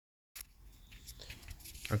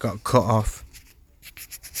I got cut off.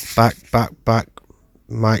 Back.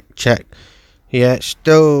 Mic check. Yeah, it's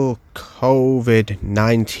still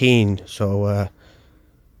COVID-19, so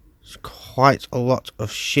it's quite a lot of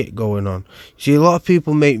shit going on. See, a lot of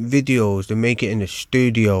people make videos, they make it in the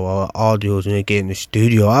studio, or audios, and they get in the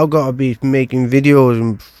studio. I've got to be making videos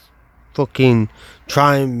and fucking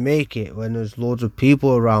try and make it when there's loads of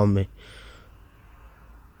people around me.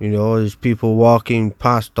 You know, there's people walking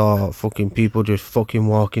past, or fucking people just fucking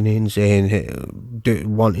walking in saying,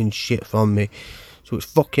 wanting shit from me. So it's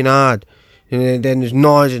fucking hard. And then there's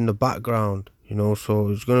noise in the background, you know, so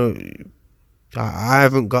it's gonna... I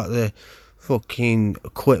haven't got the fucking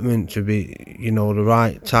equipment to be, you know, the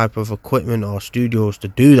right type of equipment or studios to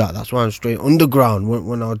do that. That's why I'm straight underground.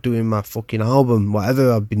 When I was doing my fucking album,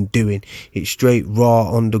 whatever I've been doing, it's straight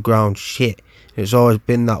raw underground shit. It's always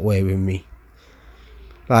been that way with me.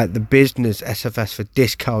 Like the business, Sfs for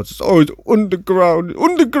discounts, it's always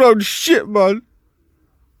underground shit, man.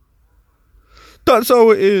 That's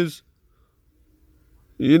how it is.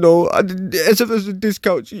 You know, Sfs for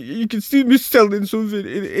discounts, you can see me selling something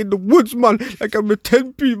in the woods, man. Like I'm a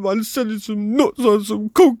 10p, man, selling some nuts or some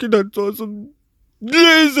coconuts or some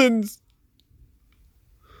raisins.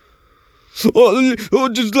 Or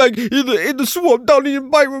just like in the swamp down in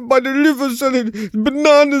Byron by the river, selling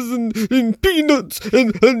bananas and peanuts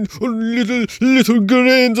and little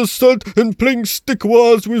grains of salt, and playing stick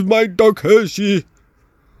wars with my dog Hershey.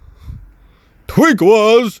 Twig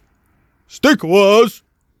wars, stick wars,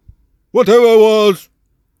 whatever wars.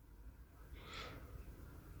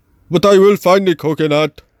 But I will find the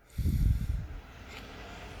coconut,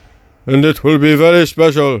 and it will be very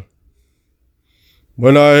special.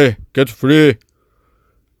 When I get free,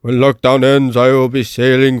 when lockdown ends, I will be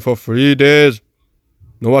sailing for 3 days.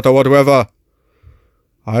 No matter what weather,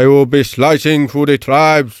 I will be slicing through the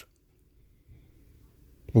tribes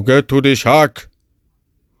to get to the shack,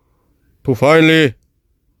 to finally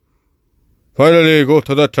go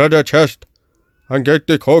to the treasure chest and get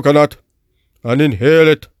the coconut and inhale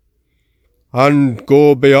it and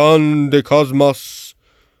go beyond the cosmos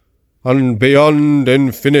and beyond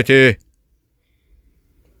infinity.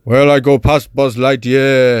 Well, I go past Buzz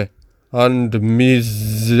Lightyear and me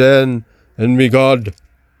Zen and me God.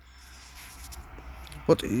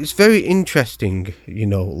 But it's very interesting, you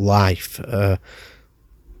know, life.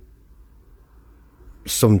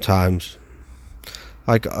 Sometimes.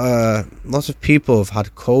 Like, lots of people have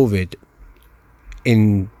had COVID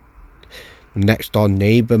in next door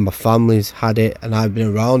neighbour. My family's had it and I've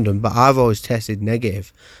been around them, but I've always tested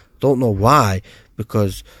negative. Don't know why,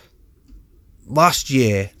 because last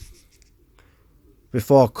year,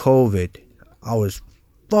 before COVID, I was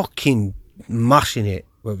fucking mashing it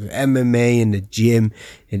with MMA in the gym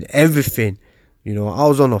and everything. You know, I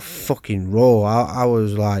was on a fucking roll. I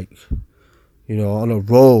was like, you know, on a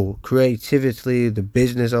roll. Creativity, the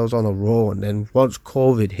business, I was on a roll. And then once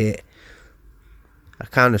COVID hit, I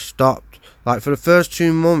kind of stopped. Like, for the first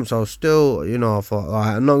 2 months, I was still, you know, I thought,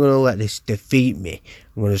 like, I'm not going to let this defeat me.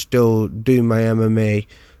 I'm going to still do my MMA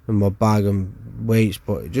and my bag and weights,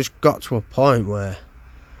 but it just got to a point where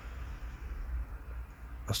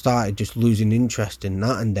I started just losing interest in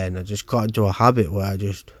that, and then I just got into a habit where I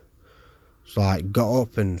just like got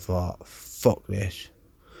up and thought, fuck this.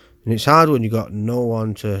 And it's hard when you got no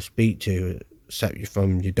one to speak to except you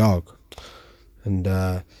from your dog, and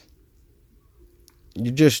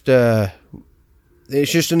you just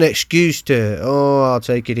it's just an excuse to, oh, I'll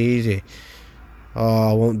take it easy. Oh,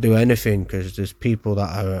 I won't do anything because there's people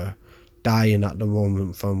that are dying at the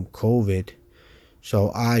moment from COVID.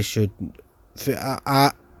 So I should...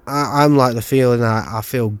 I'm like the feeling I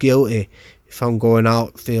feel guilty if I'm going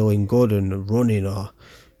out feeling good and running or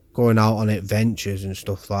going out on adventures and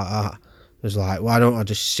stuff like that. It's like, why don't I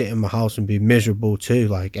just sit in my house and be miserable too,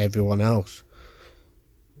 like everyone else?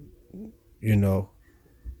 You know.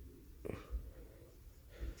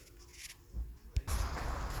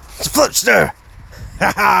 It's a footster!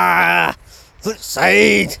 Ha ha!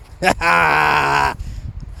 Footside! Ha ha!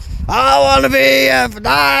 I wanna be a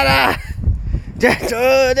banana! Just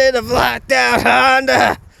in the flat down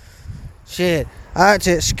under! Shit, I had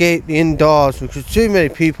to escape the indoors because too many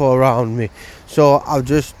people around me. So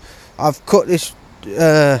I've cut this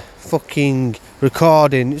fucking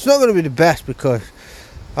recording. It's not going to be the best because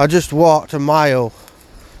I just walked a mile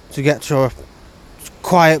to get to a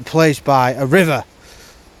quiet place by a river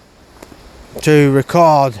to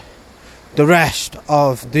record the rest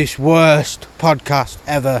of this worst podcast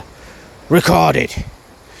ever recorded.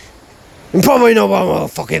 And probably no one will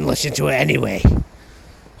fucking listen to it anyway.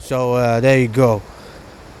 So there you go.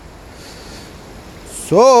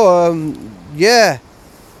 So yeah,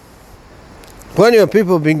 plenty of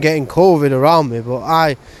people have been getting COVID around me, but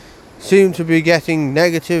I seem to be getting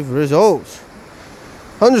negative results.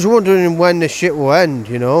 I'm just wondering when this shit will end,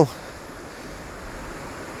 you know.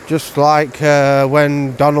 Just like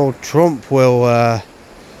when Donald Trump will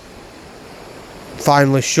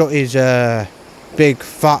finally shut his big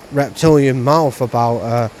fat reptilian mouth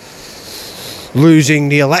about losing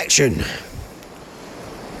the election.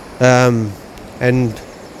 And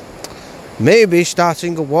maybe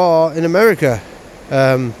starting a war in America.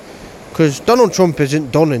 Because Donald Trump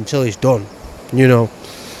isn't done until he's done, you know.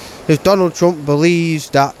 If Donald Trump believes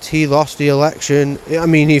that he lost the election, I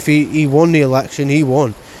mean, if he won the election, he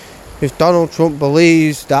won. If Donald Trump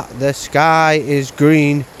believes that the sky is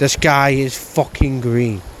green, the sky is fucking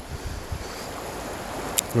green.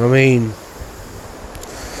 I mean,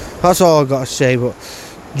 that's all I've got to say. But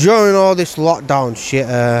during all this lockdown shit,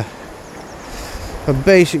 I've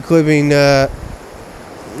basically been, got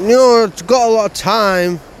a lot of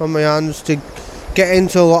time on my hands to get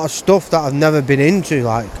into a lot of stuff that I've never been into.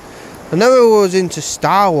 Like, I never was into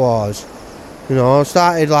Star Wars. You know, I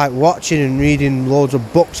started like watching and reading loads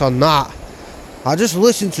of books on that. I just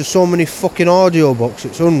listened to so many fucking audiobooks,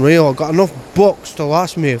 it's unreal. I've got enough books to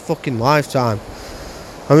last me a fucking lifetime.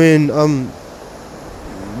 I mean,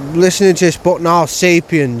 listening to this book now,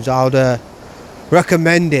 Sapiens, I would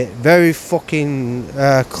recommend it. Very fucking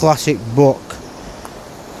classic book.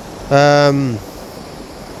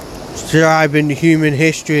 Describing human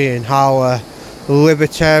history and how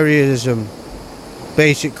libertarianism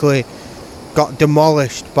basically got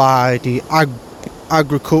demolished by the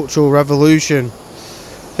agricultural revolution.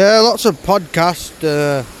 Lots of podcasts.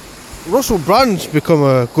 Russell Brand's become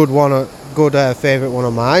a good favourite one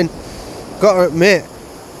of mine. Got to admit,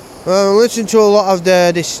 listen to a lot of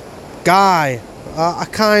this guy. I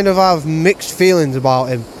kind of have mixed feelings about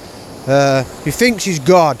him. He thinks he's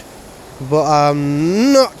God, but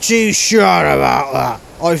I'm not too sure about that.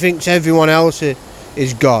 Or he thinks everyone else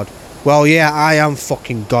is God. Well, yeah, I am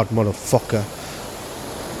fucking God, motherfucker.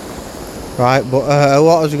 Right, but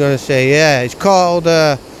what was I going to say? Yeah, it's called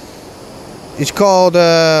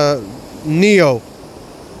Neo,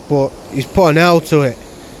 but he's put an L to it,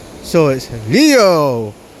 so it's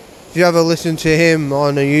Leo. If you ever listen to him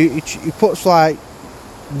on he puts like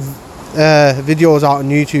videos out on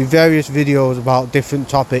YouTube, various videos about different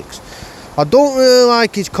topics. I don't really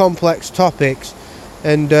like his complex topics,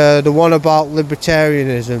 and the one about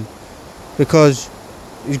libertarianism, because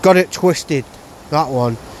he's got it twisted, that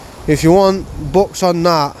one. If you want books on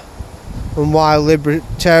that and why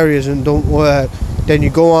libertarianism don't work, then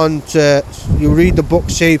you read the book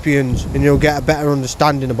Sapiens and you'll get a better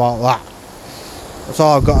understanding about that. That's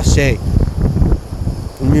all I've got to say.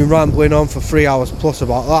 And you're rambling on for 3 hours plus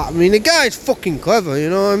about that. I mean, the guy's fucking clever, you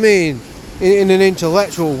know what I mean? In an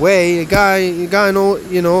intellectual way, the guy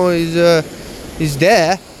is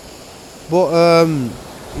there. But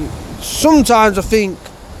sometimes I think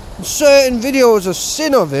certain videos I've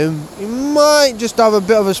seen of him, he might just have a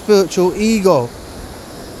bit of a spiritual ego.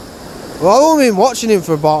 Well, I've only been watching him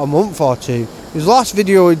for about a month or two. His last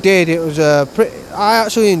video he did, it was I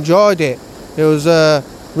actually enjoyed it. It was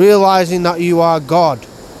realising that you are God,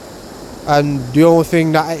 and the only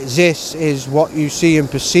thing that exists is what you see and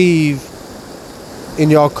perceive in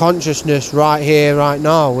your consciousness right here, right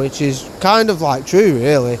now, which is kind of like true,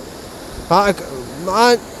 really.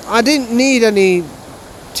 I didn't need any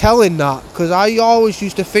telling that, because I always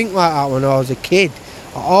used to think like that when I was a kid.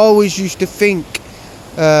 I always used to think,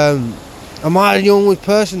 am I the only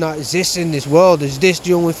person that exists in this world? Is this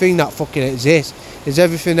the only thing that fucking exists? Is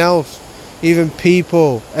everything else, even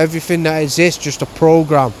people, everything that exists, just a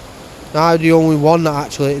program? I'm the only one that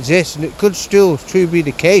actually exists, and it could still truly be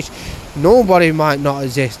the case. Nobody might not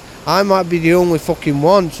exist. I might be the only fucking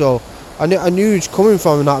one. So I knew it's coming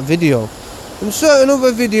from in that video. And certain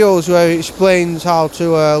other videos where he explains how to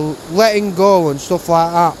letting go and stuff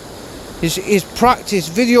like that. His practice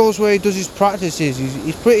videos where he does his practices,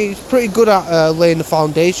 he's pretty good at laying the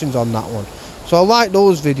foundations on that one. So I like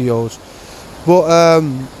those videos. But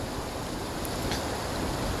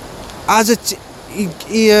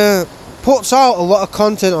he puts out a lot of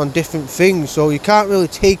content on different things, so you can't really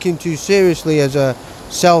take him too seriously as a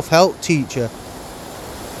self-help teacher.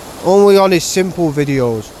 Only on his simple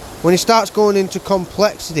videos. When he starts going into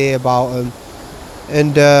complexity about them,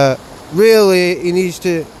 and really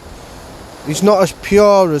he's not as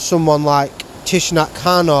pure as someone like Thich Nhat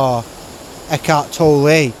Hanh or Eckhart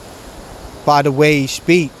Tolle by the way he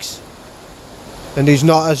speaks, and he's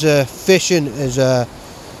not as efficient as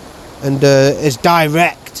as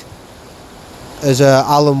direct as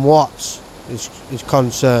Alan Watts is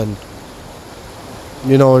concerned.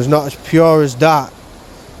 You know, he's not as pure as that.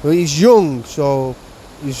 But he's young, so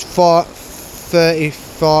he's 30,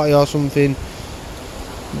 40 or something.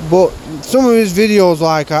 But some of his videos,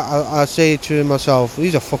 like, I say to myself,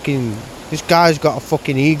 this guy's got a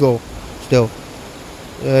fucking ego still.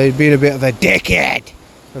 He's been a bit of a dickhead.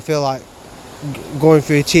 I feel like going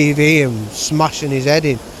through TV and smashing his head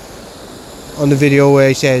in on the video where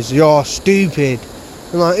he says, "You're stupid."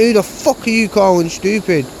 I'm like, who the fuck are you calling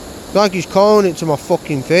stupid? It's like he's calling it to my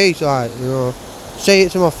fucking face, like, you know. Say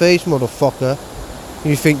it to my face, motherfucker.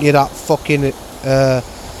 You think you're that fucking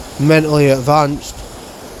mentally advanced,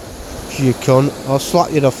 you cunt. I'll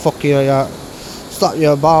slap you the fucking slap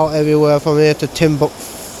you about everywhere from here to Timbuk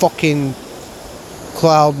fucking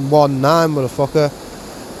Cloud 19, motherfucker.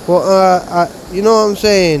 But you know what I'm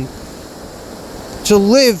saying? To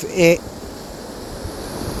live it,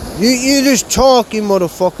 you're just talking,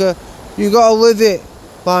 motherfucker. You gotta live it.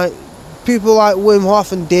 Like people like Wim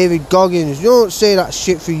Hof and David Goggins, you don't say that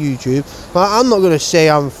shit for YouTube. Like, I'm not gonna say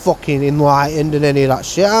I'm fucking enlightened and any of that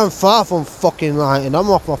shit. I'm far from fucking enlightened.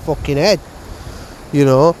 I'm off my fucking head. You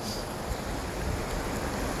know,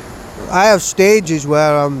 I have stages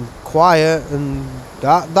where I'm quiet, and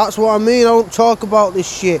that's what I mean. I don't talk about this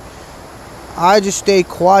shit. I just stay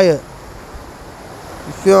quiet.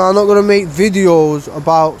 You feel, I'm not gonna make videos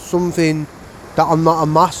about something that I'm not a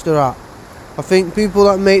master at. I think people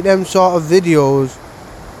that make them sort of videos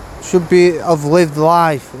should have lived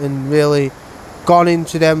life and really gone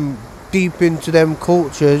into them, deep into them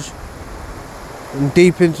cultures and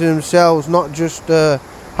deep into themselves, not just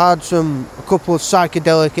had a couple of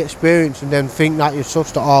psychedelic experience and then think that you've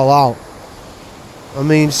sussed it all out. I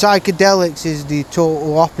mean, psychedelics is the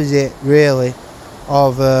total opposite, really,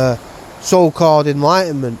 of so-called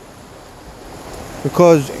enlightenment.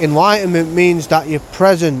 Because enlightenment means that you're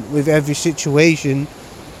present with every situation.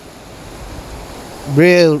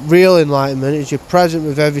 Real enlightenment is you're present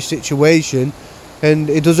with every situation, and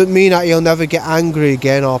it doesn't mean that you'll never get angry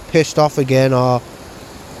again or pissed off again or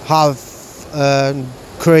have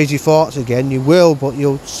crazy thoughts again. You will, but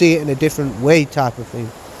you'll see it in a different way, type of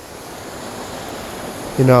thing.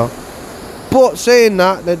 You know. But saying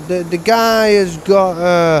that, the guy has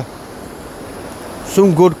got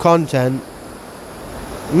some good content.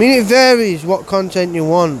 I mean, it varies what content you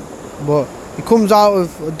want, but it comes out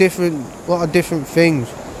of a lot of different things.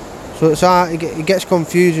 So it's hard, it gets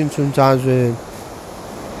confusing sometimes with him.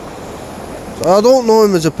 So I don't know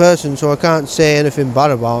him as a person, so I can't say anything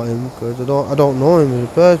bad about him because I don't know him as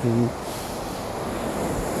a person.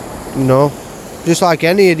 You know, just like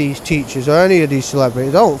any of these teachers or any of these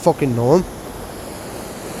celebrities, I don't fucking know them.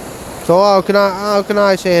 So how can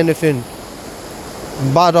I say anything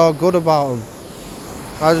bad or good about them?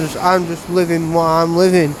 I'm just living what I'm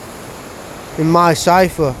living in my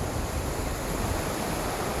cipher.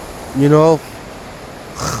 You know.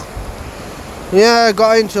 Yeah, I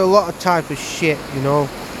got into a lot of type of shit, you know.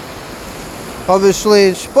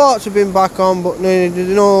 Obviously sports have been back on, but there's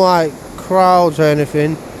no like crowds or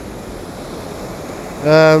anything.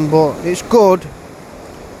 But it's good.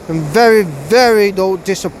 I'm very, very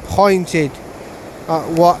disappointed at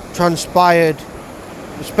what transpired,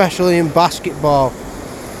 especially in basketball.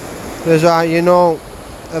 Because, you know,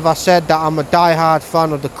 if I said that I'm a die-hard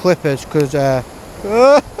fan of the Clippers, because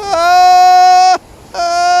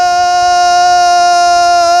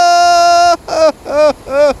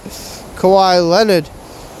Kawhi Leonard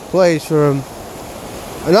plays for him.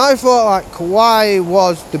 And I thought like Kawhi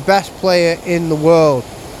was the best player in the world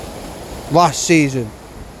last season.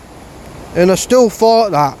 And I still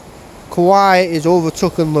thought that Kawhi is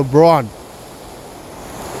overtaken LeBron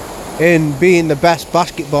in being the best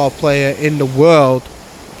basketball player in the world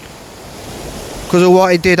because of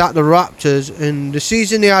what he did at the Raptors. And the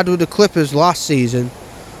season he had with the Clippers last season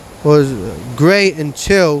was great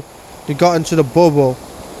until they got into the bubble.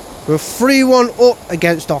 We were 3-1 up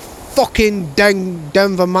against the fucking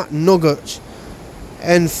Denver Nuggets,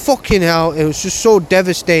 and fucking hell, it was just so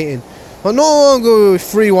devastating. But no longer were we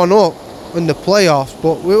 3-1 up in the playoffs,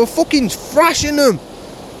 but we were fucking thrashing them.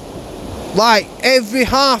 Like, every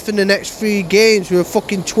half in the next 3 games, we were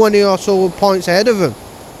fucking 20 or so points ahead of them.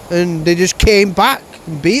 And they just came back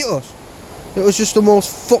and beat us. It was just the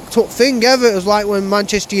most fucked up thing ever. It was like when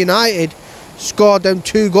Manchester United scored them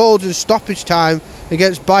 2 goals in stoppage time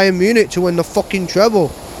against Bayern Munich to win the fucking treble.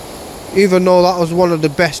 Even though that was one of the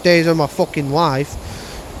best days of my fucking life.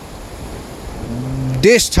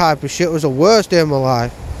 This type of shit was the worst day of my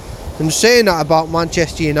life. I'm saying that about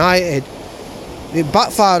Manchester United. It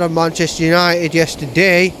backfired on Manchester United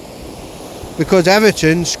yesterday because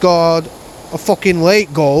Everton scored a fucking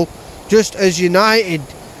late goal just as United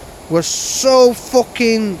were so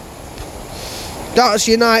fucking... That's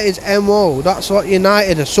United's MO. That's what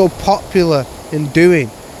United are so popular in doing,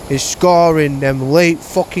 is scoring them late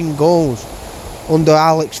fucking goals under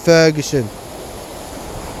Alex Ferguson.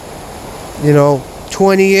 You know,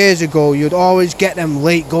 20 years ago, you'd always get them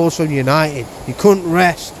late goals from United. You couldn't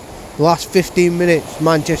rest. The last 15 minutes,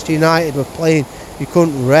 Manchester United were playing. You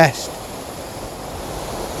couldn't rest.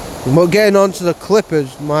 But getting on to the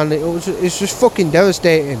Clippers, man, it's just fucking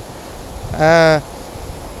devastating. I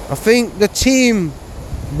think the team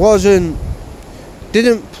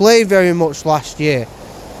didn't play very much last year,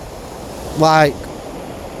 like,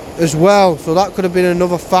 as well, so that could have been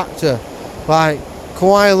another factor. Like,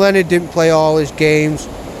 Kawhi Leonard didn't play all his games,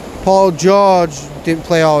 Paul George didn't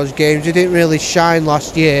play all his games, he didn't really shine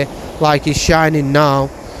last year like he's shining now,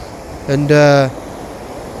 and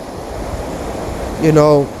you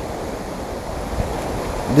know,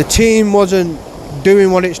 the team wasn't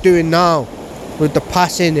doing what it's doing now with the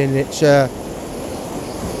passing and it's the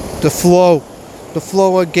flow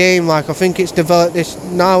of game. Like, I think it's developed this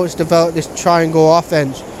triangle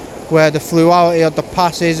offense where the fluidity of the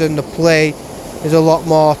passes and the play is a lot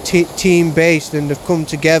more team based, and they've come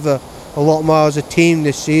together a lot more as a team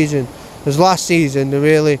this season. Because last season they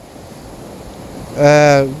really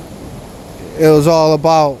it was all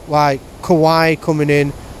about like Kawhi coming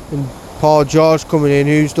in and Paul George coming in,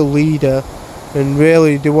 who's the leader, and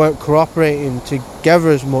really they weren't cooperating together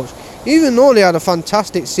as much, even though they had a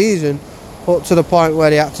fantastic season up to the point where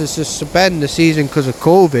they had to suspend the season because of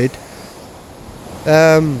COVID.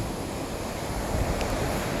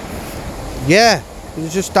 Yeah, it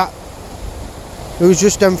was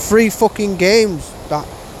just them 3 fucking games that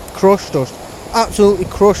crushed us, absolutely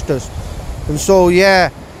crushed us. And so yeah,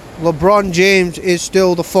 LeBron James is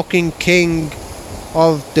still the fucking king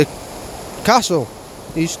of the castle.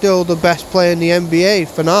 He's still the best player in the NBA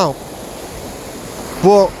for now.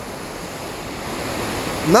 But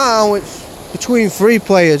now it's between 3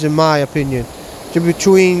 players, in my opinion. It's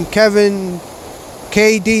between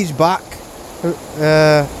KD's back,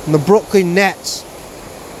 and the Brooklyn Nets.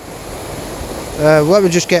 Let me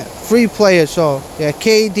just get 3 players. So yeah,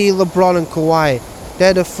 KD, LeBron and Kawhi.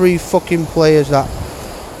 They're the 3 fucking players that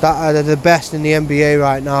are the best in the NBA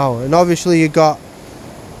right now. And obviously you got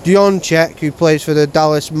Doncic, who plays for the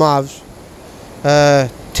Dallas Mavs,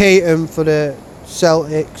 Tatum for the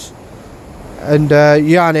Celtics, and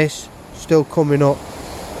Giannis still coming up.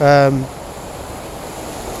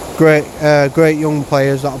 Great young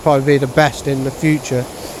players that will probably be the best in the future.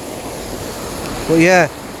 But yeah,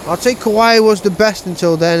 I'd say Kawhi was the best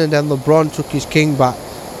until then, and then LeBron took his crown back.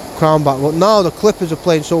 But now the Clippers are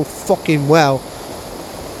playing so fucking well.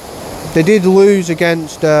 They did lose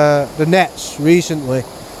against the Nets recently,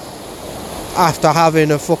 after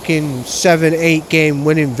having a fucking 7-8 game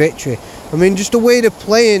winning victory. I mean, just the way they're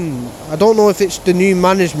playing, I don't know if it's the new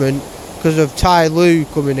management because of Ty Lue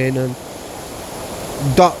coming in and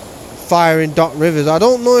firing Doc Rivers. I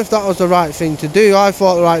don't know if that was the right thing to do. I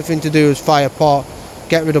thought the right thing to do was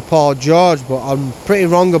get rid of Paul George, but I'm pretty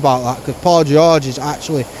wrong about that, because Paul George is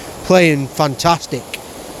actually playing fantastic.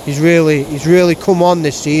 He's really come on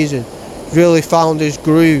this season. He's really found his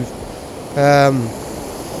groove.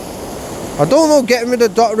 I don't know, getting rid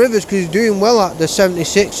of Doc Rivers, because he's doing well at the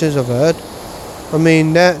 76ers, I've heard. I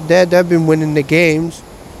mean, they've been winning the games.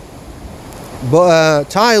 But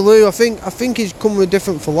Ty Lue, I think he's come with a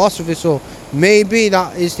different philosophy, so maybe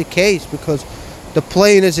that is the case, because they're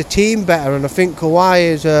playing as a team better, and I think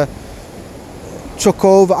Kawhi has took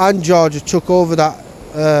over, and George has took over that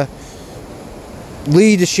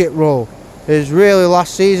leadership role. Is really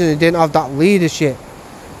last season they didn't have that leadership,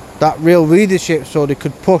 that real leadership, so they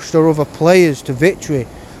could push their other players to victory,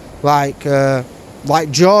 like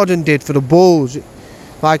Jordan did for the Bulls.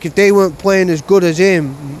 Like, if they weren't playing as good as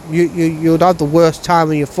him, you'd have the worst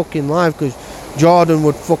time of your fucking life, because Jordan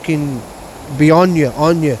would fucking be on you,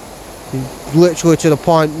 literally to the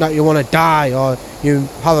point that you want to die, or you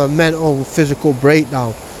have a mental, physical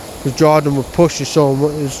breakdown, because Jordan would push you so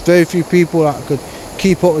much. There's very few people that could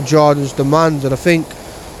keep up with Jordan's demands, and I think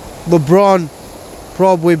LeBron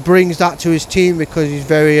probably brings that to his team, because he's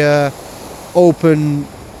very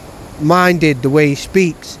open-minded the way he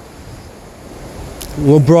speaks.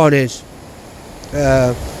 LeBron is.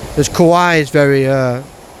 As Kawhi is very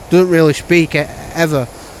doesn't really speak ever,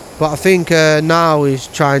 but I think now he's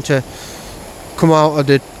trying to come out of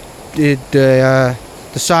the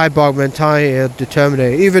cyborg mentality of the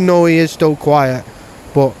Terminator, even though he is still quiet.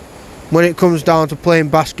 But when it comes down to playing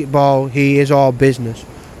basketball, he is all business.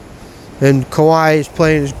 And Kawhi is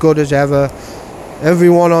playing as good as ever.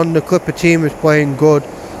 Everyone on the Clipper team is playing good.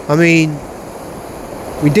 I mean,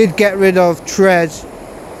 We did get rid of Trez,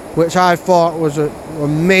 which I thought was a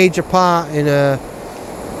major part in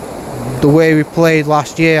the way we played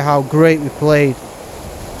last year, how great we played,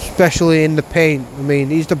 especially in the paint. I mean,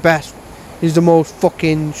 he's the best, he's the most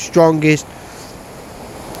fucking strongest,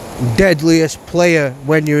 deadliest player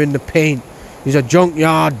when you're in the paint. He's a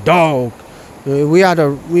junkyard dog. We had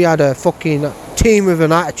a fucking team with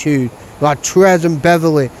an attitude. Like Trez and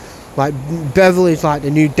Beverly. Like Beverly's like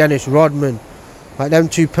the new Dennis Rodman. Like them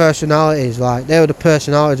two personalities, like they were the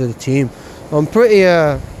personalities of the team. I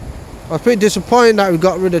was pretty disappointed that we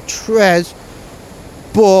got rid of Trez,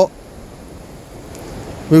 but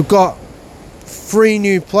we've got 3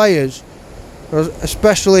 new players,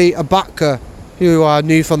 especially Ibaka, who I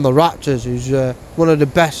knew from the Raptors, who's one of the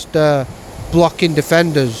best blocking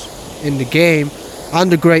defenders in the game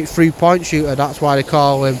and a great 3-point shooter. That's why they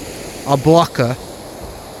call him a blocker.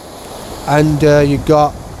 And you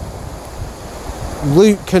got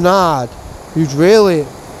Luke Kennard, who's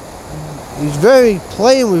he's very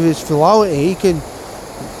playing with his philosophy. He can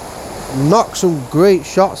knock some great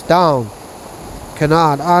shots down,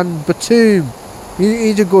 Kennard. And Batum,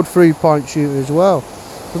 he's a good 3-point shooter as well.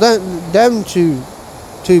 So them two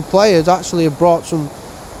players actually have brought some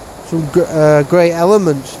great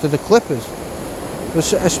elements to the Clippers,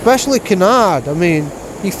 especially Kennard. I mean,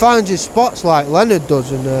 he finds his spots like Leonard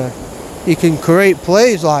does, and he can create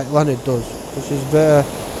plays like Leonard does, which is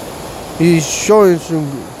he's showing some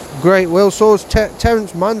great will. So is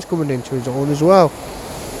Terrence Mann's coming into his own as well,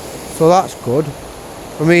 so that's good.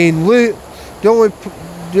 I mean, Luke, the only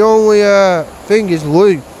thing is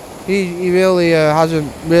Luke. He really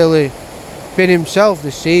hasn't really been himself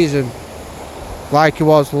this season like he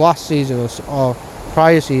was last season or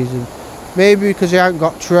prior season. Maybe because he hasn't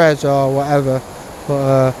got Trez or whatever,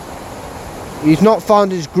 but he's not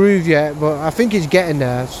found his groove yet. But I think he's getting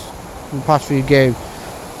there in the past few games.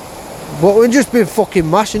 But we've just been fucking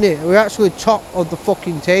mashing it. We're actually top of the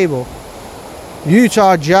fucking table.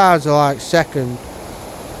 Utah Jazz are like second,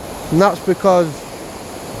 and that's because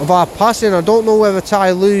of our passing. I don't know whether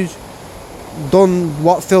Ty Lue's done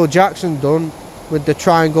what Phil Jackson done with the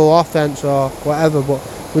triangle offense or whatever, but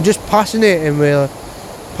we're just passing it, and we're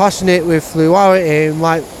passing it with fluidity, and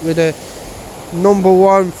like with the number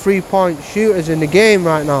 1 3-point shooters in the game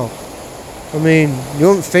right now. I mean, you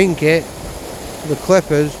wouldn't think it, the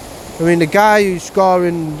Clippers. I mean, the guy who's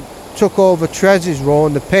took over Trez's role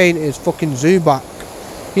in the paint is fucking Zubac.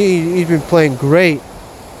 He's been playing great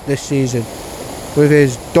this season with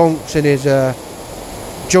his dunks and his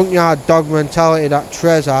junkyard dog mentality that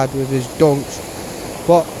Trez had with his dunks.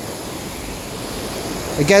 But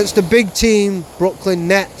against the big team, Brooklyn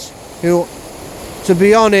Nets, who, to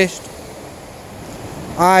be honest,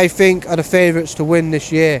 I think are the favourites to win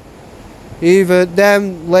this year. Either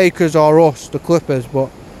them, Lakers, or us, the Clippers. But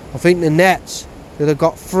I think the Nets, they've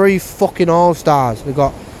got 3 fucking all-stars. They've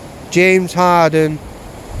got James Harden,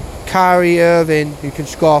 Kyrie Irving, who can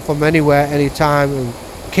score from anywhere, anytime, and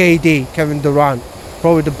KD, Kevin Durant,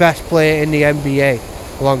 probably the best player in the NBA,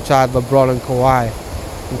 alongside LeBron and Kawhi.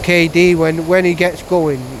 And KD, when he gets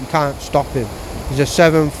going, you can't stop him. He's a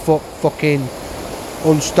 7-foot fucking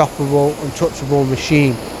unstoppable, untouchable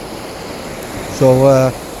machine.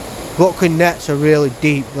 So Brooklyn Nets are really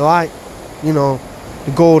deep. They're like, you know,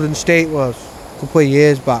 the Golden State was a couple of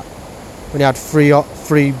years back when they had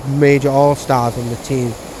 3 major all-stars on the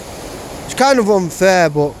team. It's kind of unfair,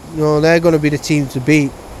 but you know, they're going to be the team to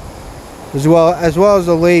beat, as well as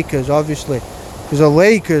the Lakers, obviously, because the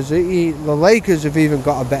Lakers have even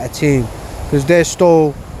got a better team, because they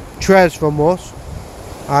stole Trez from us,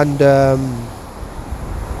 and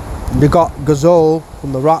they got Gasol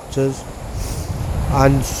from the Raptors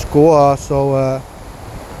and Score, so I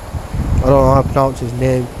don't know how to pronounce his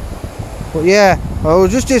name. But yeah, I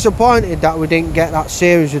was just disappointed that we didn't get that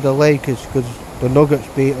series with the Lakers, because the Nuggets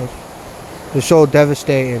beat us. They're so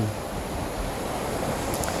devastating.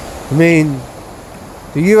 I mean,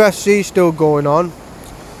 the UFC's still going on.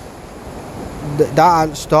 That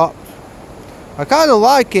hasn't stopped. I kind of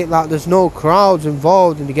like it that there's no crowds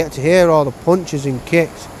involved and you get to hear all the punches and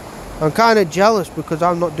kicks. I'm kind of jealous because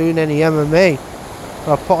I'm not doing any MMA.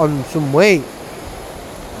 I put on some weight.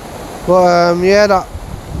 But yeah,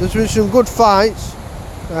 there's been some good fights.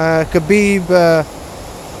 Khabib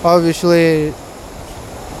obviously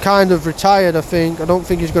kind of retired, I think. I don't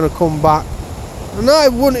think he's going to come back. And I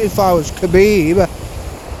wouldn't if I was Khabib,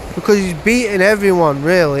 because he's beating everyone,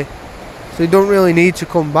 really. So he don't really need to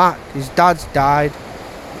come back. His dad's died.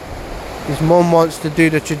 His mum wants to do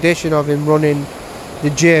the tradition of him running the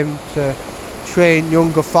gym to train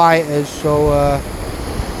younger fighters. So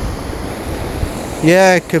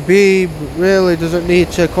Yeah, Khabib really doesn't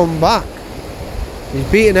need to come back. He's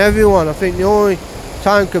beaten everyone. I think the only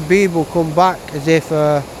time Khabib will come back is if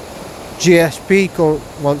GSP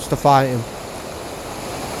wants to fight him.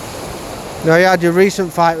 Now, he had your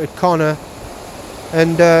recent fight with Conor,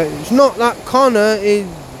 and it's not that Conor is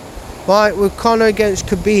like with Conor against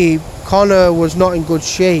Khabib. Conor was not in good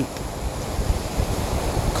shape.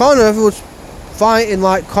 Conor was fighting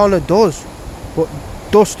like Conor does, but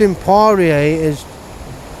Dustin Poirier has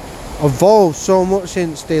evolved so much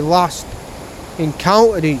since they last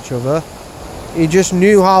encountered each other. He just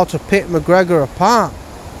knew how to pick McGregor apart,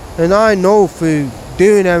 and I know through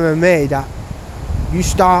doing MMA that you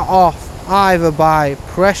start off either by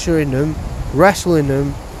pressuring them, wrestling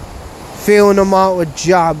them, feeling them out with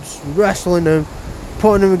jabs, wrestling them,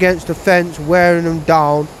 putting them against the fence, wearing them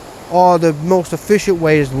down, or the most efficient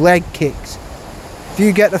way is leg kicks. If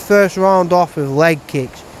you get the first round off with leg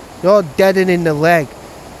kicks, you're deadening the leg,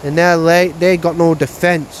 and they got no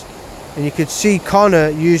defence. And you could see Conor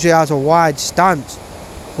usually has a wide stance,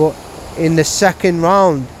 but in the second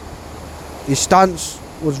round his stance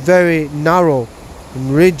was very narrow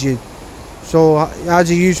and rigid. So as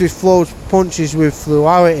he usually throws punches with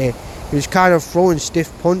fluidity, he was kind of throwing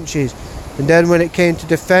stiff punches. And then when it came to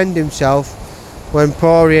defend himself, when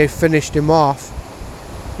Poirier finished him off,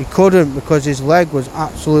 he couldn't, because his leg was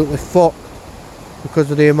absolutely fucked because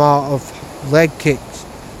of the amount of leg kicks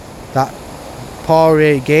that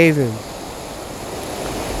Poirier gave him.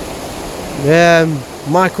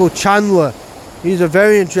 Michael Chandler, he's a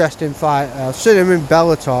very interesting fighter. I've seen him in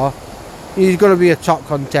Bellator. He's going to be a top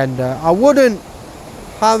contender. I wouldn't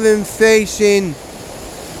have him facing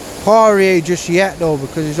Poirier just yet though,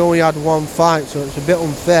 because he's only had one fight, so it's a bit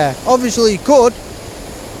unfair. Obviously he could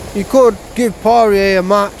give Poirier a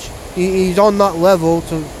match. He's on that level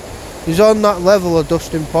of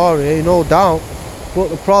Dustin Poirier, no doubt. But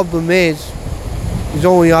the problem is he's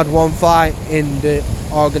only had one fight in the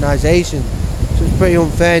organisation, so it's pretty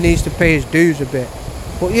unfair. He needs to pay his dues a bit.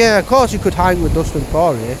 But yeah, of course he could hang with Dustin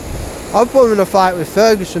Poirier. I'd put him in a fight with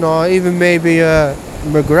Ferguson, or even maybe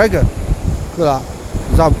McGregor. For that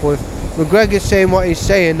example, if McGregor's saying what he's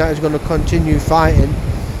saying, that he's going to continue fighting,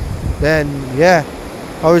 then yeah,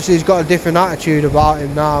 obviously he's got a different attitude about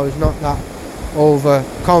him now. He's not that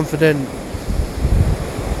overconfident,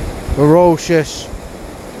 ferocious,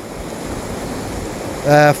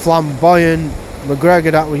 flamboyant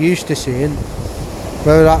McGregor that we're used to seeing.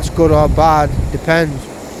 Whether that's good or bad depends.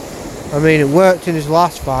 I mean, it worked in his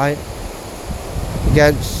last fight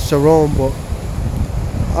against Cerrone, but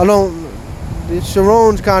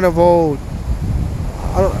Cerrone's kind of old.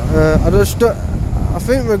 I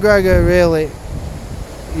think McGregor really,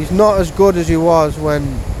 he's not as good as he was when,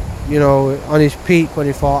 on his peak when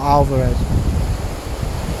he fought Alvarez.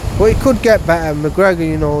 But he could get better.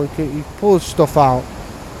 McGregor, he pulls stuff out.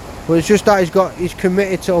 But it's just that he's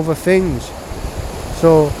committed to other things.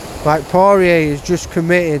 So, like Poirier is just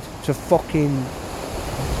committed to fucking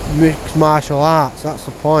mixed martial arts. That's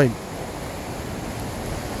the point.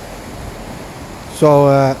 So,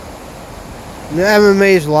 the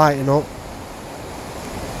MMA is lighting up.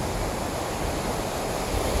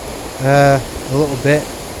 A little bit.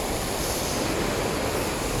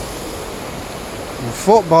 In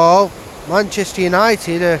football, Manchester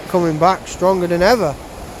United are coming back stronger than ever.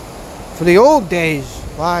 For the old days,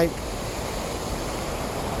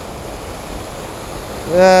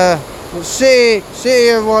 City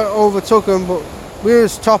have overtook them, but we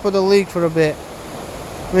was top of the league for a bit.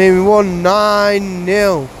 I mean, we won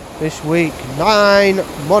 9-0 this week. 9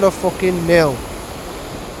 motherfucking 0. I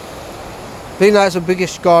think that's the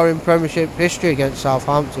biggest score in Premiership history against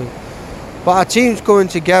Southampton. But our team's coming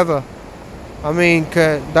together. I mean,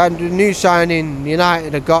 that new signing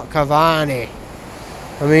United have got Cavani.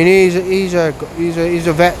 I mean, he's a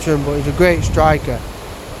veteran, but he's a great striker.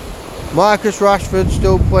 Marcus Rashford's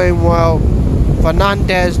still playing well.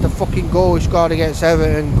 Fernandes, the fucking goal he scored against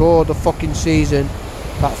Everton, goal of the fucking season.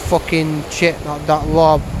 That fucking chip, that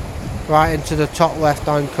lob right into the top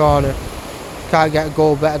left-hand corner. Can't get a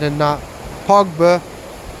goal better than that. Pogba,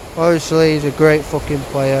 obviously he's a great fucking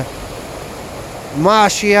player.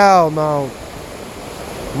 Martial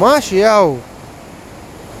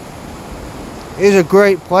is a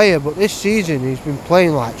great player, but this season he's been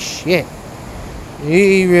playing like shit.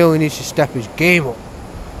 He really needs to step his game up.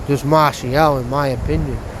 Just Martial, in my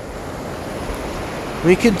opinion.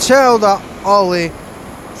 We can tell that Ole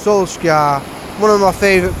Solskjaer, one of my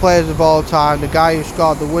favourite players of all time, the guy who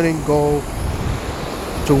scored the winning goal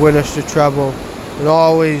to win us the treble, and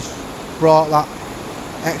always brought that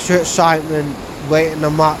extra excitement late in the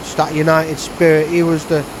match, that United spirit. He was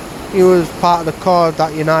the he was part of the core of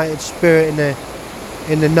that United spirit in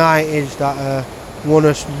the 90s that won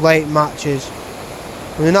us late matches.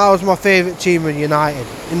 I mean, that was my favourite team of United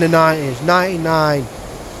in the 90s. 99,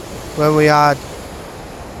 when we had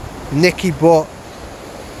Nicky Butt,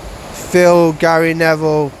 Phil, Gary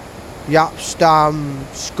Neville, Yap Stam,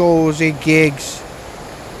 Scholesy, Giggs,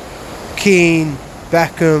 Keane,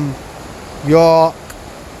 Beckham, York,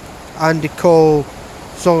 Andy Cole,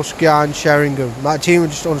 Solskjaer and Sheringham. That team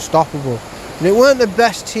was just unstoppable. And it weren't the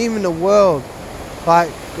best team in the world, like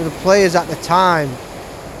the players at the time,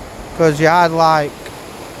 because you had like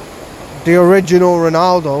the original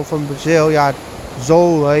Ronaldo from Brazil, you had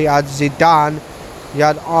Zola, you had Zidane, you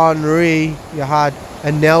had Henry, you had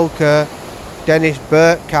Anelka, Dennis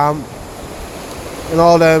Bergkamp, and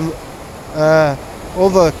all them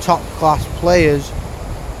other top class players,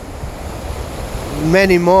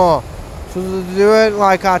 many more. So they weren't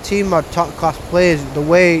like our team had top class players, the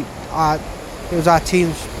way it was our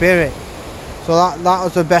team spirit. So that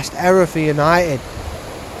was the best era for United,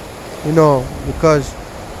 you know, because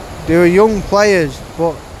they were young players,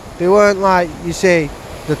 but they weren't like, you say,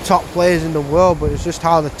 the top players in the world, but it's just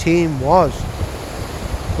how the team was.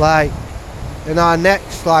 Like, in our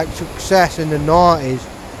next like success in the noughties,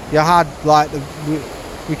 you had like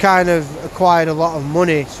we kind of acquired a lot of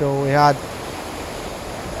money, so we had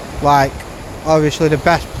like obviously the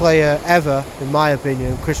best player ever, in my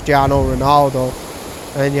opinion, Cristiano Ronaldo,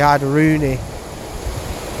 and you had Rooney,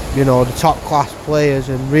 you know, the top class players,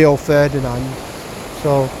 and Rio Ferdinand.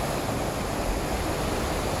 So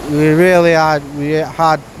we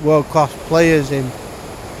had world class players in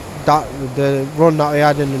the run that we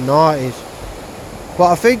had in the noughties.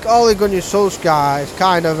 But I think Ole Gunnar Solskjaer is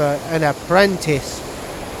kind of an apprentice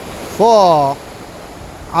for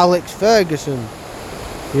Alex Ferguson,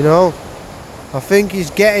 you know. I think he's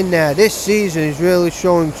getting there. This season he's really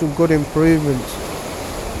showing some good improvements.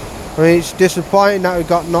 I mean, it's disappointing that we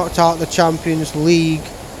got knocked out of the Champions League,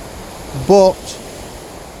 but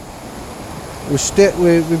we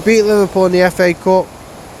beat Liverpool in the FA Cup.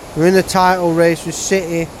 We're in the title race with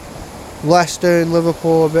City, Leicester and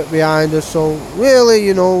Liverpool a bit behind us. So really,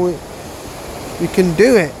 you know, we can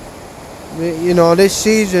do it. You know, this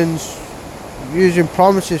season's using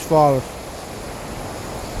promises for us.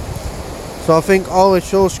 So I think Ole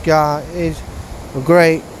Solskjaer is a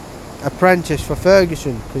great apprentice for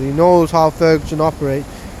Ferguson, because he knows how Ferguson operates,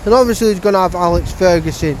 and obviously he's going to have Alex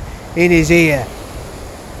Ferguson in his ear,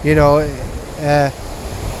 you know,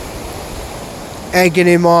 egging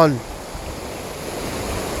him on,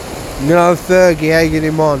 you know, Fergie egging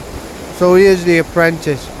him on. So he is the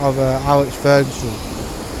apprentice of Alex Ferguson.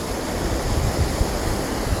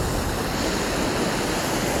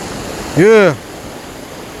 Yeah.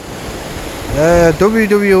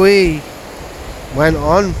 WWE went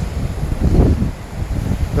on.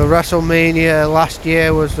 The WrestleMania last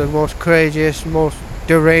year was the most craziest, most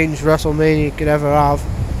deranged WrestleMania you could ever have.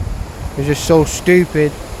 It was just so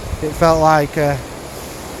stupid. It felt like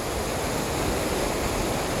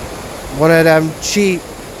one of them cheap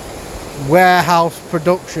warehouse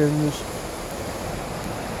productions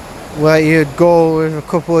where you'd go with a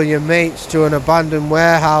couple of your mates to an abandoned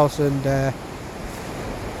warehouse and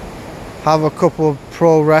have a couple of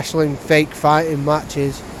pro wrestling fake fighting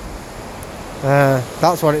matches.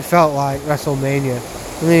 That's what it felt like, WrestleMania.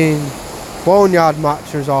 I mean, Boneyard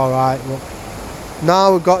match was alright, but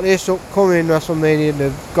now we've got this upcoming WrestleMania.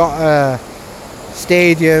 They've got a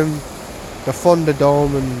stadium, the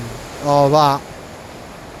Thunderdome and all that.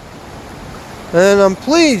 And I'm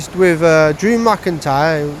pleased with Drew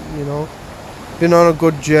McIntyre, you know, been on a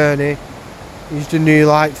good journey. He's the new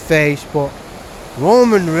like face, but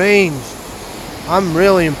Roman Reigns, I'm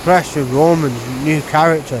really impressed with Roman's new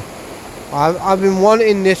character. I've been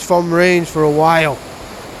wanting this from Reigns for a while,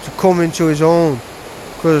 to come into his own,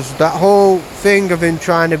 because that whole thing of him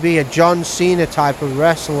trying to be a John Cena type of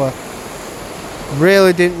wrestler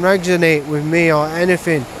really didn't resonate with me or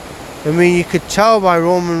anything. I mean, you could tell by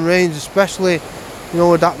Roman Reigns, especially, you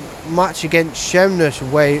know, with that match against Sheamus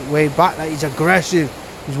way back, that he's aggressive.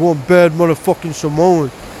 He's one bad motherfucking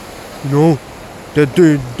Samoan, you know, that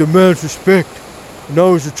demands respect. And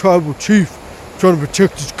now he's a tribal chief trying to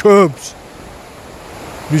protect his cubs.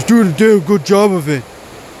 And he's doing a damn good job of it.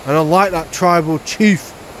 And I like that tribal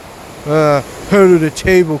chief, head of the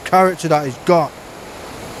table character that he's got,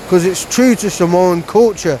 because it's true to Samoan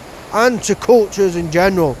culture and to cultures in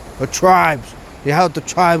general, the tribes. You have the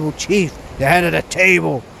tribal chief, the head of the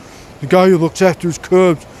table, the guy who looks after his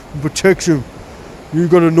cubs and protects him. You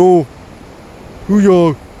gotta know who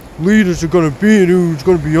your leaders are gonna be and who's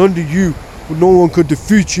gonna be under you, but no one could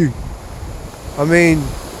defeat you. I mean,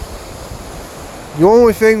 The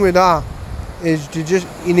only thing with that is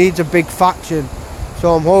he needs a big faction.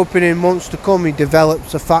 So I'm hoping in months to come he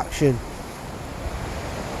develops a faction.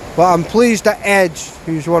 But I'm pleased that Edge,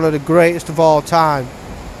 who's one of the greatest of all time,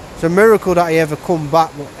 it's a miracle that he ever come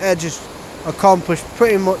back, but Edge has accomplished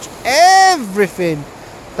pretty much everything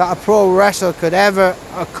that a pro wrestler could ever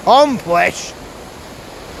accomplish.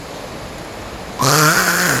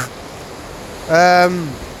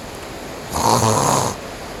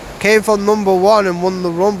 Came from number 1 and won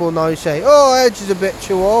the Rumble. Now you say, oh, Edge is a bit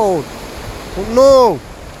too old. But no,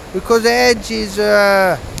 because Edge is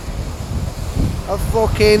a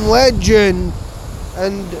fucking legend,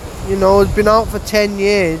 and you know, has been out for 10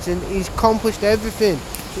 years and he's accomplished everything.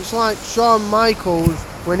 It's like Shawn Michaels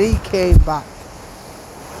when he came back.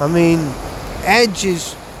 I mean, Edge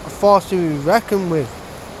is a force to be reckoned with.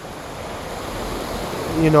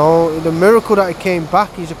 You know, the miracle that he came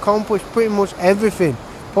back, he's accomplished pretty much everything.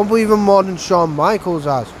 Probably even more than Shawn Michaels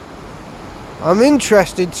has. I'm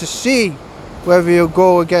interested to see whether he'll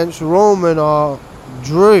go against Roman or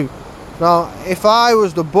Drew. Now, if I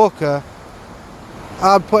was the booker,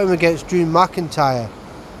 I'd put him against Drew McIntyre.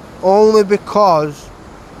 Only because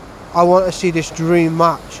I want to see this dream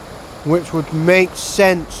match, which would make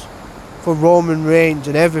sense for Roman Reigns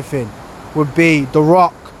and everything, would be The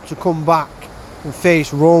Rock to come back and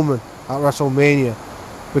face Roman at WrestleMania.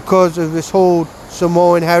 Because of this whole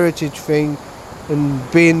Samoan heritage thing and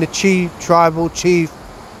being the tribal chief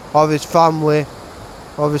of his family,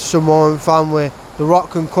 of his Samoan family, The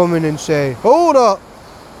Rock can come in and say, hold up,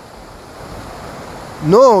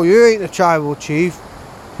 no, you ain't the tribal chief.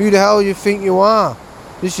 Who the hell you think you are?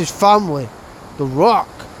 This is family. The Rock.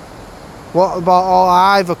 What about all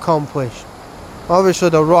I've accomplished? Obviously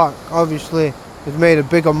The Rock has made a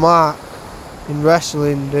bigger mark in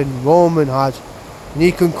wrestling than Roman has, and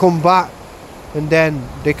he can come back and then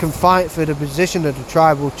they can fight for the position of the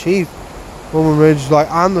tribal chief. Roman Reigns is like,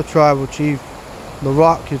 I'm the tribal chief. And The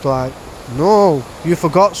Rock is like, no, you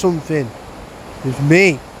forgot something. It's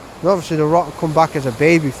me. And obviously The Rock will come back as a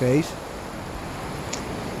babyface.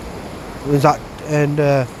 And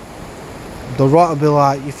The Rock will be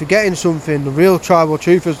like, you're forgetting something. The real tribal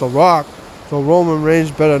chief is The Rock. So Roman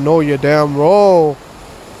Reigns better know your damn role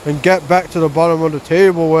and get back to the bottom of the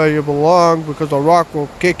table where you belong, because The Rock will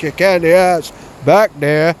kick your candy ass back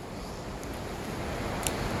there.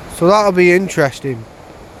 So that'll be interesting.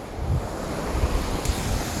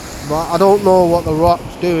 But I don't know what The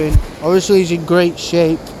Rock's doing. Obviously he's in great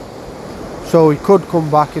shape, so he could come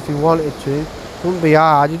back if he wanted to. It wouldn't be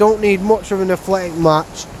hard. You don't need much of an athletic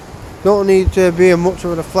match. You don't need to be much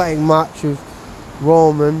of an athletic match with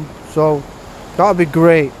Roman. So that'd be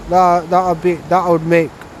great. That would make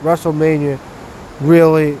WrestleMania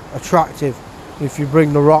really attractive if you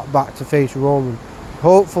bring The Rock back to face Roman.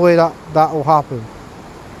 Hopefully that will happen.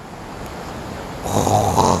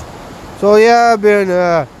 So yeah, I've been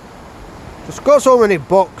just got so many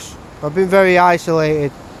books. I've been very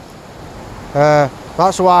isolated.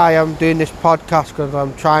 That's why I'm doing this podcast, because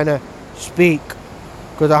I'm trying to speak,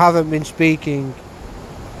 because I haven't been speaking,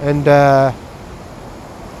 and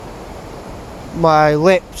my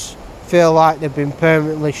lips feel like they've been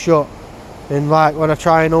permanently shut. And like when I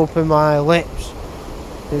try and open my lips,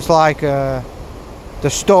 it's like they're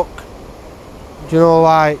stuck. Do you know,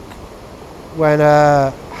 like when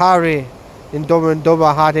Harry in Dumb and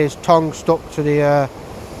Dumber had his tongue stuck to the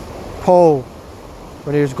pole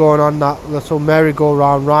when he was going on that little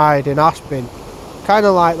merry-go-round ride in Aspen? Kind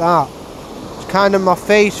of like that. It's kind of, my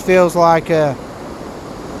face feels like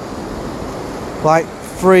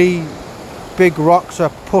three big rocks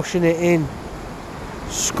are pushing it in,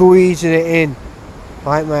 squeezing it in.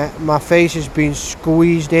 Like my face is being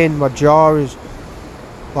squeezed in, my jaw is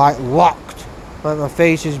like locked, like my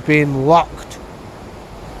face is being locked,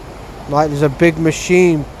 like there's a big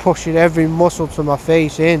machine pushing every muscle to my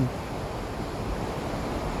face in.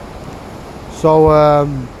 So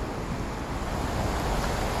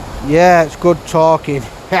yeah, it's good talking.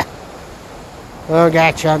 I don't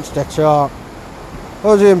get a chance to talk. I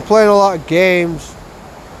was been playing a lot of games.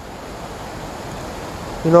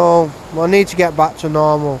 You know, I need to get back to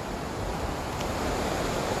normal.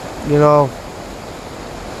 You know,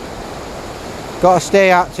 gotta stay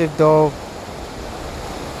active though.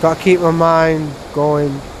 Gotta keep my mind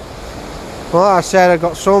going. Well, like I said, I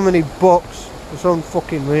got so many books. It's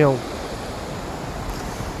unfucking real.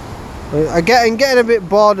 I'm getting a bit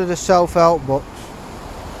bored of the self-help books.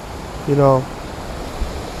 You know.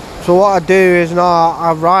 So what I do is now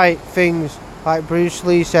I write things like Bruce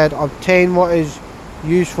Lee said: obtain what is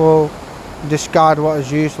useful, discard what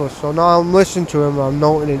is useless. So now I'm listening to him, I'm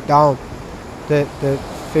noting it down, the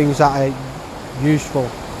things that I useful.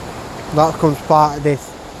 That comes part of this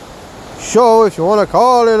show, if you want to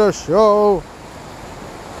call it a show.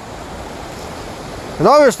 And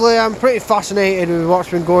obviously I'm pretty fascinated with what's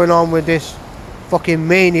been going on with this fucking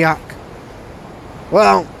maniac.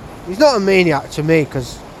 Well, he's not a maniac to me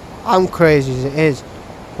because I'm crazy as it is.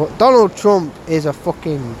 But Donald Trump is a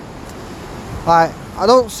fucking... Like, I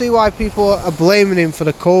don't see why people are blaming him for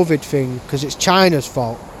the COVID thing, because it's China's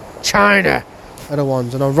fault. China are the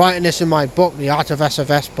ones, and I'm writing this in my book, The Art of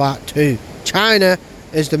Sfs Part 2. China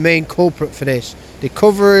is the main culprit for this. They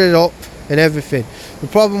cover it up and everything. The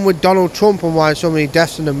problem with Donald Trump and why so many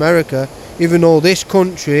deaths in America, even though this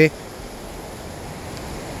country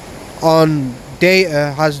on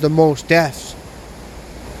data has the most deaths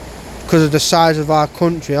because of the size of our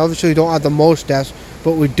country. Obviously we don't have the most deaths,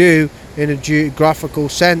 but we do in a geographical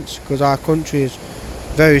sense because our country is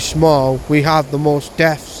very small. We have the most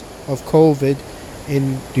deaths of COVID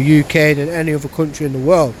in the UK than any other country in the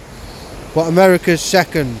world, but America's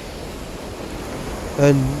second.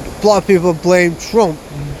 And a lot of people blame Trump,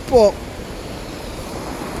 but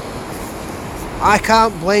I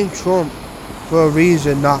can't blame Trump for a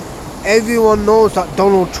reason that everyone knows that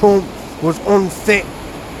Donald Trump was unfit.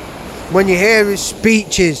 When you hear his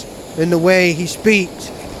speeches and the way he speaks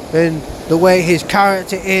and the way his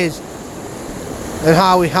character is and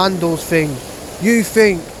how he handles things, you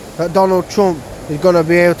think that Donald Trump is going to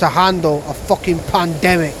be able to handle a fucking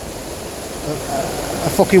pandemic, a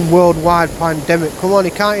fucking worldwide pandemic. Come on,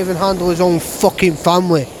 he can't even handle his own fucking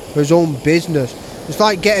family or his own business. It's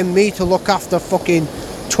like getting me to look after fucking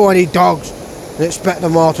 20 dogs and expect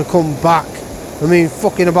them all to come back. I mean,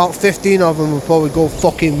 fucking about 15 of them will probably go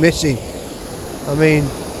fucking missing. I mean,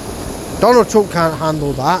 Donald Trump can't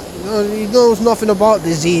handle that. He knows nothing about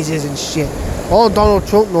diseases and shit. All Donald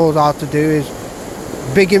Trump knows how to do is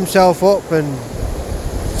big himself up and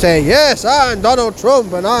say, yes, I'm Donald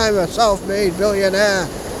Trump and I'm a self-made billionaire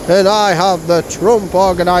and I have the Trump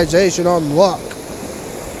organization on lock.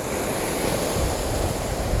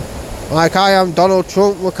 Like, I am Donald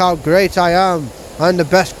Trump, look how great I am. I'm the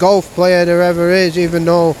best golf player there ever is, even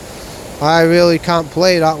though I really can't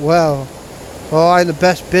play that well. Or I'm the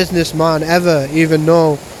best businessman ever, even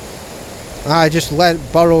though I just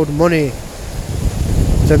borrowed money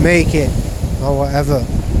to make it, or whatever.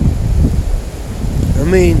 I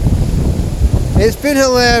mean, it's been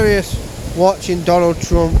hilarious watching Donald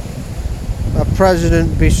Trump, a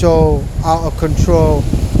president, be so out of control.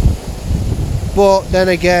 But then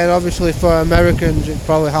again, obviously for Americans it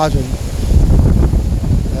probably hasn't.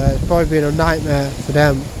 It's probably been a nightmare for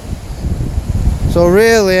them. So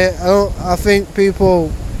really, I think people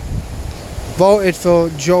voted for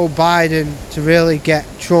Joe Biden to really get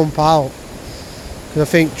Trump out. Because I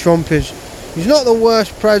think Trump he's not the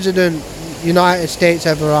worst president the United States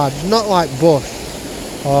ever had. He's not like Bush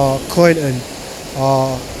or Clinton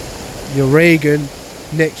or Reagan,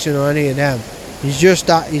 Nixon or any of them. He's just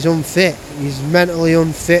that he's unfit. He's mentally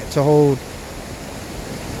unfit to hold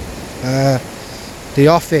the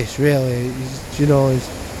office, really.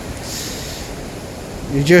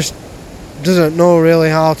 He just doesn't know really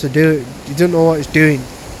how to do it. He doesn't know what he's doing.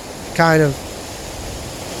 Kind of,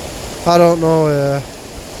 I don't know,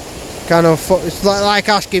 it's like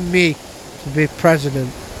asking me to be president.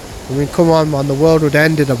 I mean, come on, man, the world would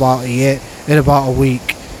end in about a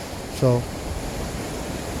week. So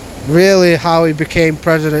really, how he became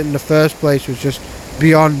president in the first place was just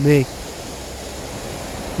beyond me.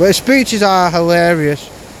 But his speeches are hilarious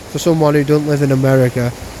for someone who doesn't live in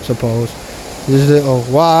America, I suppose. There's little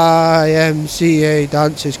YMCA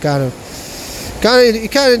dances, he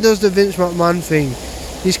kind of does the Vince McMahon thing.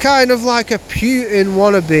 He's kind of like a Putin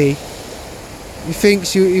wannabe. He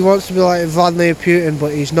thinks he wants to be like Vladimir Putin,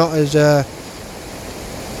 but he's not as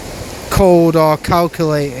cold or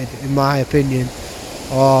calculated, in my opinion,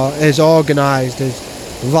 or as organised as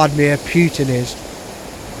Vladimir Putin is,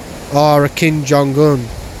 or a Kim Jong-un.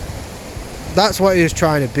 That's what he was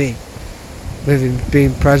trying to be with him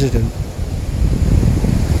being president.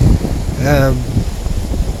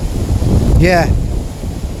 Yeah,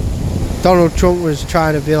 Donald Trump was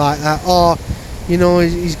trying to be like that, or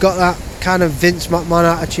he's got that kind of Vince McMahon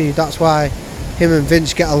attitude. That's why him and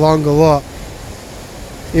Vince get along a lot,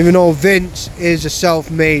 even though Vince is a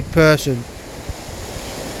self-made person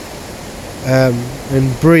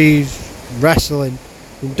and breathes wrestling.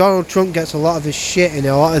 And Donald Trump gets a lot of his shit and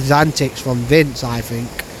a lot of his antics from Vince, I think.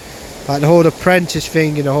 Like the whole Apprentice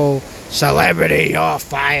thing and the whole celebrity, you're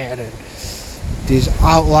fired, and these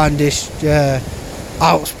outlandish,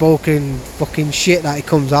 outspoken fucking shit that he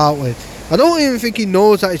comes out with. I don't even think he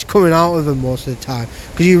knows that he's coming out with them most of the time,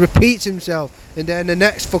 because he repeats himself and then the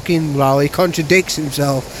next fucking rally contradicts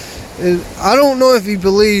himself. I don't know if he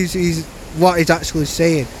believes what he's actually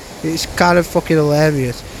saying. It's kind of fucking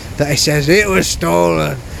hilarious that he says it was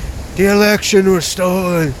stolen, the election was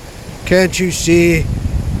stolen, can't you see?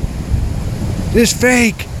 This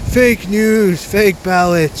fake news, fake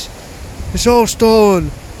ballots, it's all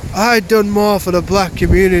stolen. I'd done more for the black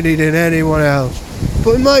community than anyone else.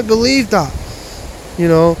 But he might believe that, you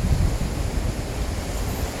know.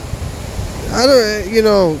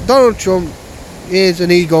 Donald Trump is an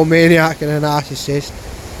egomaniac and a narcissist.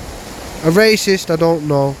 A racist, I don't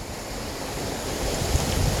know.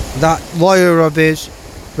 That lawyer of his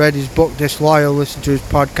read his book, Disloyal, listened to his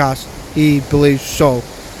podcast, he believes so.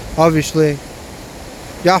 Obviously,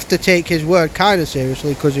 you have to take his word kind of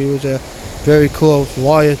seriously because he was a very close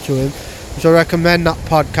lawyer to him. So I recommend that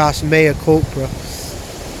podcast, Mea Culpa,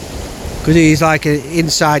 because he's like an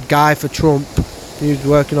inside guy for Trump. He's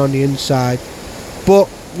working on the inside. But,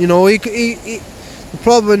 you know, the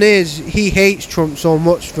problem is he hates Trump so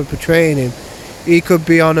much for portraying him. He could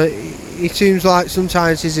be on it seems like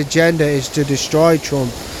sometimes his agenda is to destroy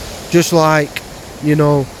Trump. Just like, you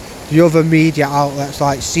know, the other media outlets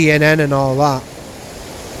like CNN and all that.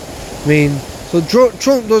 I mean, so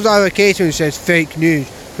Trump does have a case when he says fake news,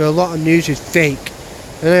 because a lot of news is fake.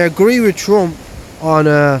 And I agree with Trump on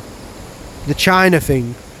the China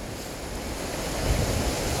thing.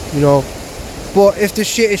 You know, but if the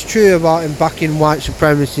shit is true about him backing white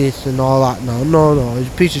supremacists and all that, no, he's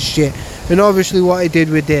a piece of shit. And obviously what he did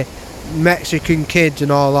with the Mexican kids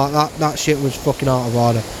and all that shit was fucking out of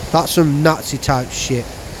order. That's some Nazi type shit.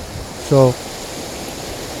 So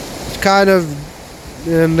it's kind of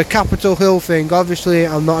the Capitol Hill thing. Obviously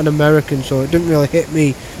I'm not an American, so it didn't really hit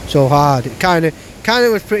me so hard. It kind of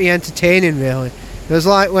was pretty entertaining, really. It was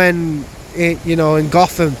like when in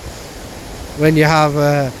Gotham, when you have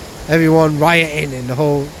everyone rioting and the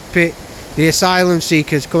whole pit, the asylum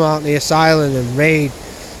seekers come out the asylum and raid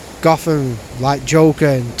Gotham like Joker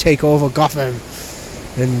and take over Gotham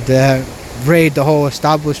and raid the whole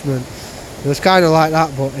establishment. It was kind of like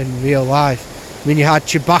that, but in real life. I mean, you had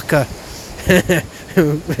Chewbacca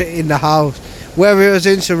in the house. Whether it was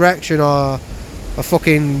insurrection or a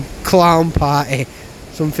fucking clown party,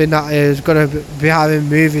 something that is going to be having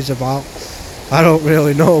movies about, I don't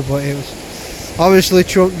really know, but it was obviously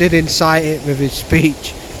Trump did incite it with his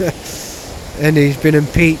speech. And he's been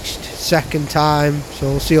impeached second time, so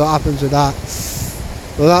we'll see what happens with that.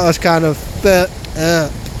 Well, that was kind of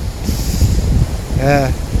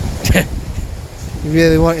he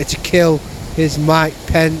really wanted to kill his Mike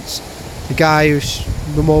Pence, the guy who's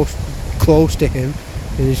the most close to him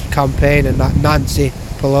in his campaign, and that Nancy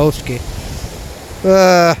Pelosi.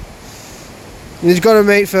 He's going to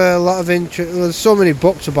make for a lot of interest. There's so many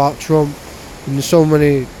books about Trump, and there's so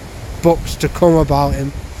many books to come about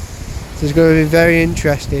him. So it's going to be very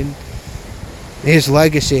interesting. His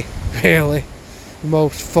legacy, really. The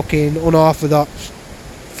most fucking unorthodox,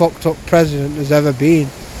 fucked up president there's ever been.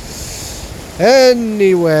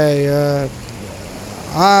 Anyway,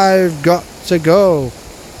 I've got to go,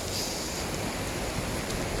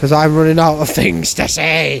 because I'm running out of things to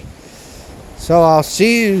say. So I'll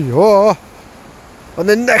see you on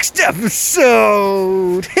the next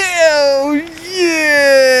episode. Hell yeah!